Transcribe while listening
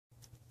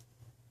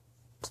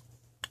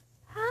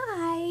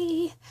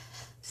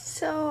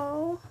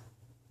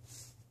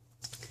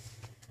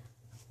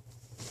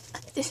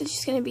this is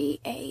just gonna be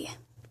a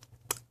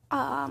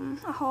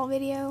haul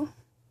video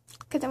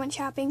because I went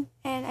shopping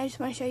and I just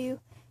want to show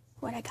you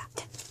what I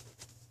got.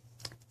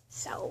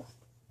 So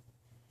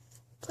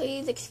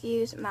please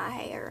excuse my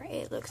hair,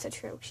 it looks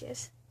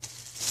atrocious.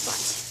 But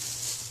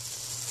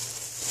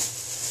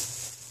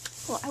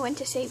well, I went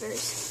to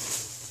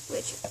Savers,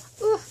 which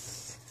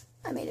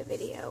I made a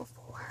video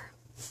for,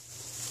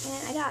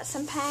 and I got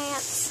some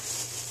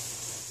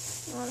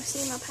pants. You want to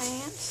see my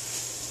pants?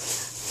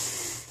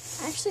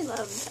 I actually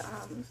loved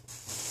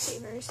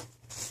Savers.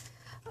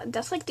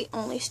 That's like the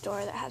only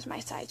store that has my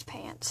size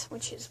pants,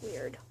 which is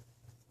weird.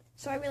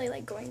 So I really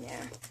like going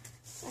there.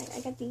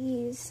 I got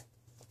these.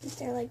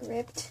 They're like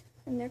ripped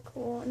and they're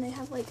cool, and they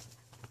have like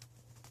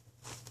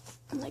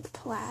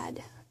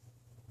plaid,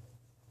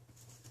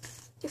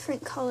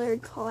 different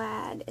colored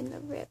plaid in the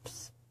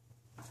rips,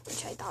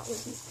 which I thought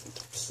was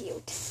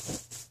cute.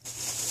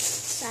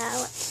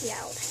 So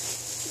cute.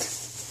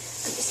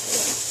 I'm just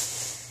kidding.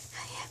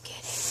 I am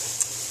kidding.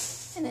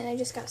 And then I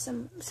just got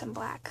some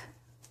black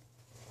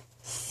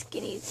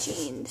skinny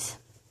jeans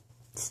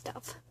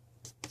stuff.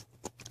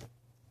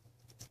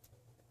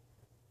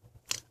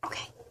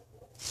 Okay.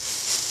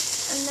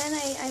 And then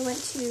I went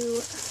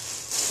to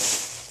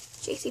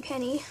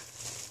JCPenney.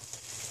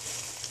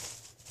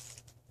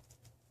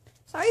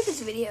 Sorry if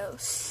this video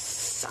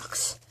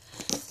sucks.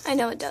 I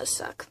know it does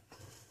suck.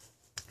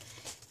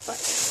 But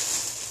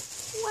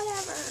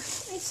whatever.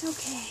 It's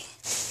okay.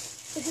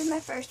 This is my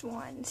first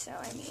one, so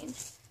I mean,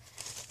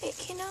 it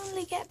can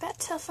only get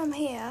better from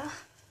here.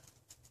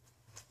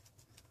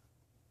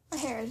 My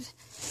hair is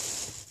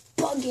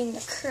bugging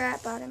the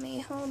crap out of me.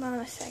 Hold on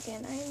a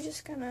second. I'm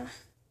just gonna.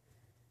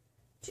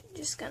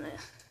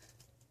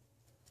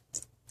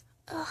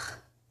 Ugh.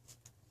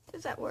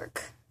 Does that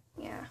work?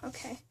 Yeah,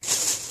 okay.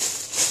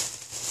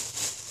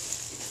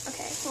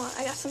 Okay, well,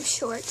 I got some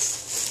shorts.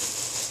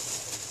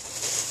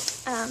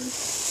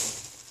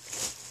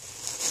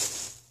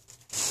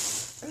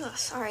 Oh,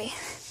 sorry.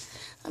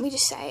 Let me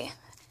just say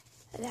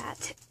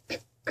that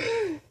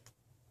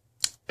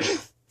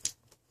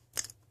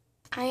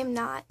I am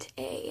not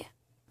a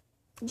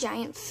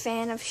giant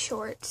fan of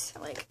shorts.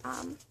 Like,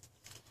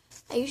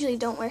 I usually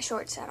don't wear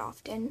shorts that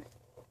often.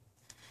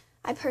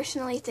 I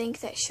personally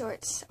think that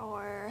shorts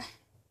are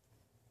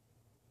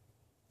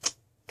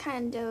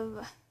kind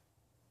of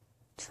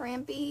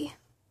trampy.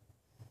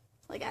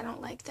 Like, I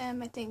don't like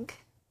them. I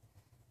think,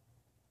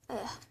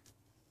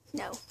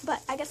 no.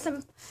 But I got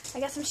some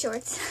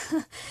shorts.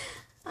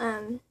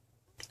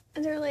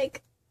 They're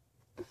like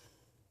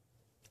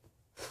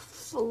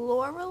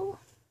floral.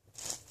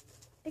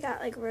 They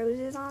got like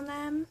roses on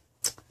them.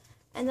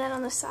 And then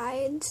on the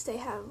sides, they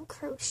have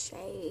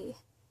crochet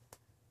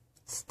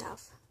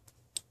stuff,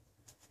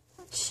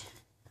 which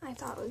I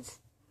thought was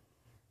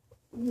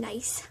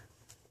nice.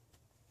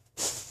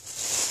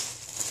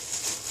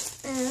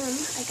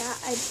 I got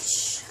a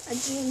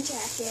jean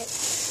jacket.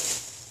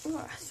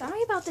 Oh,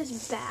 sorry about this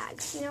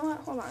bag. You know what?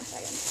 Hold on a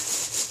second.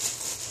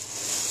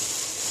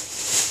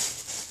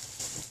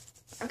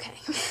 Okay.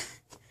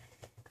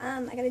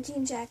 I got a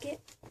jean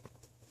jacket.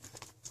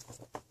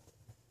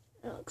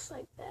 It looks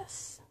like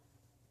this.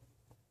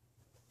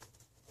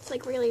 It's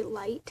like really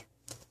light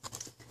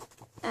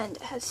and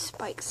it has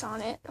spikes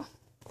on it,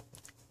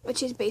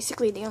 which is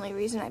basically the only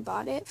reason I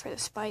bought it, for the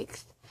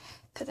spikes,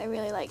 because I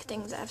really like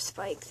things that have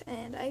spikes,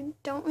 and I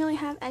don't really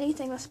have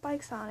anything with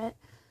spikes on it,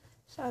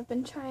 so I've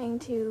been trying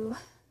to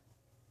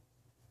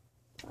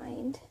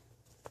find.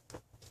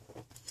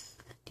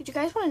 Did you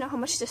guys want to know how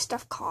much this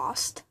stuff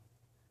cost?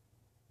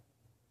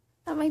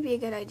 That might be a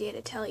good idea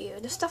to tell you.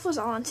 This stuff was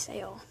all on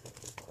sale.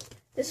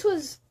 This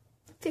was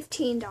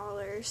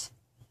 $15.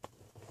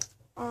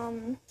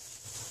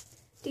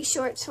 These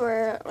shorts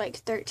were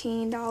like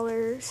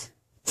 $13.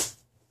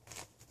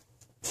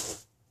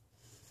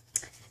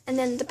 And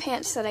then the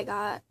pants that I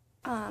got,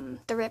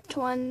 the ripped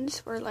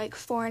ones were like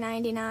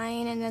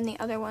 $4.99, and then the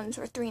other ones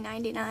were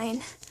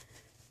 $3.99.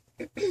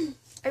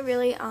 I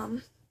really, I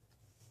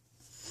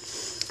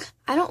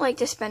don't like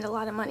to spend a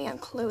lot of money on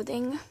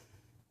clothing.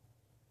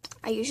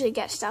 I usually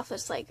get stuff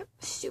that's like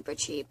super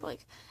cheap,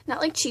 like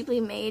not like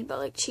cheaply made, but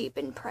like cheap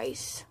in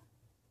price.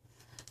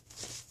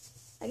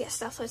 I get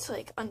stuff that's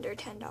like under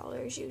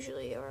 $10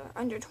 usually, or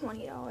under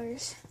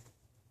 $20.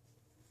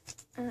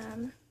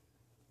 I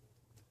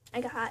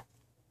got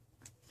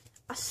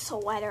a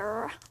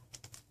sweater.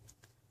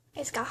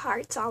 It's got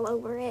hearts all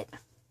over it.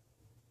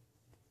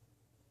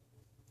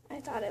 I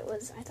thought it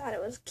was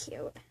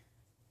cute.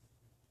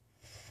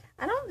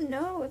 I don't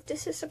know if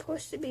this is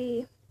supposed to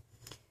be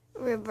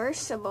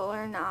reversible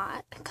or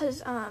not,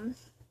 because I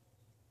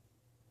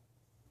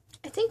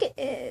think it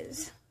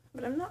is,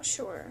 but I'm not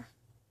sure.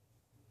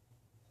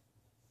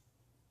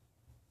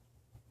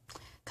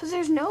 Because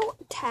there's no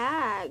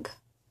tag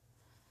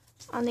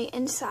on the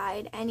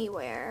inside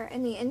anywhere,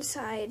 and the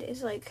inside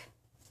is like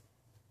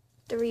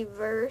the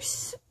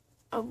reverse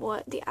of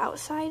what the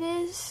outside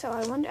is, so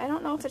I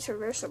don't know if it's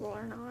reversible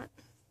or not.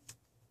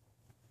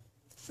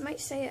 I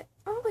might say it.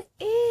 Oh, it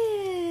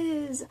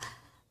is!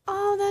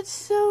 Oh, that's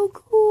so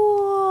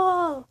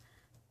cool!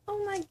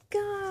 Oh my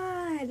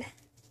god.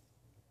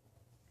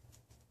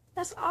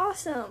 That's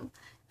awesome.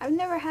 I've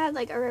never had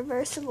like a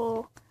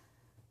reversible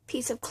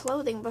piece of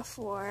clothing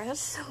before. That's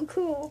so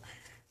cool.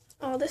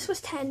 Oh, this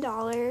was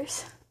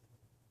 $10.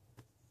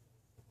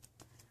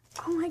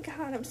 Oh my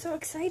god, I'm so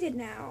excited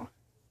now.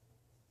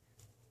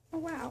 Oh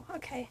wow,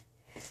 okay.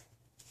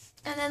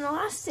 And then the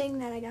last thing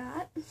that I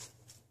got,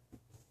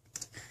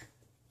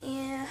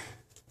 and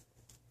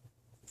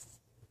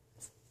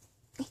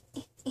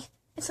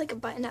it's like a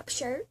button-up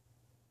shirt.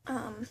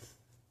 Hold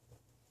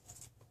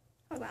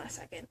on a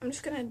second. I'm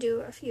just gonna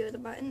do a few of the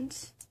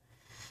buttons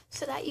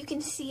so that you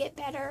can see it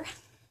better.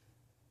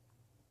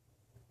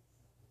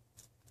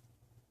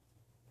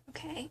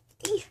 Okay.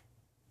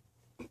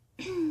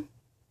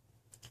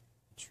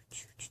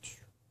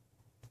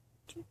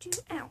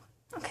 Ow.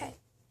 Okay.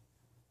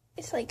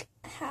 It's like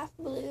half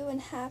blue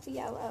and half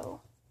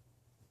yellow,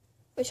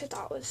 which I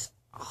thought was,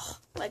 oh,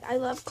 like, I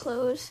love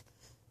clothes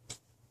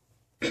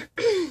that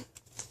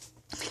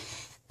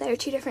are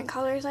 2 different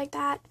colors like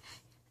that,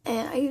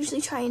 and I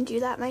usually try and do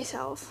that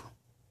myself.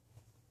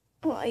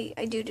 Well, I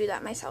do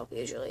that myself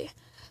usually,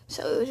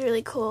 so it was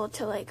really cool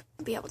to like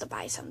be able to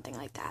buy something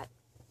like that.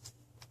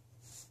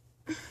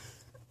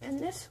 And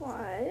this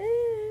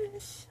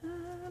was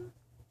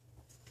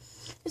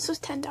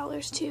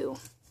 $10 too.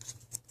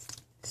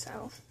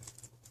 So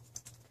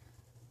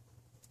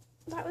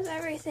that was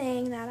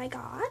everything that I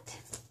got.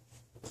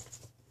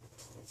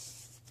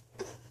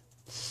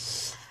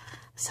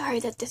 Sorry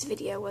that this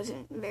video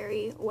wasn't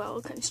very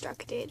well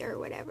constructed or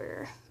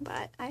whatever,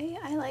 but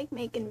I like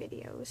making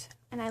videos,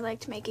 and I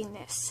liked making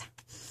this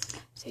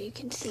so you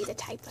can see the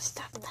type of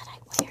stuff that I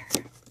wear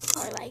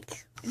or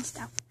like and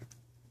stuff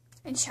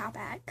and shop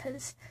at,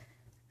 because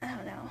I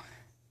don't know.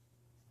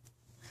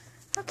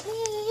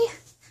 Okay,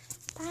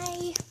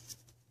 bye.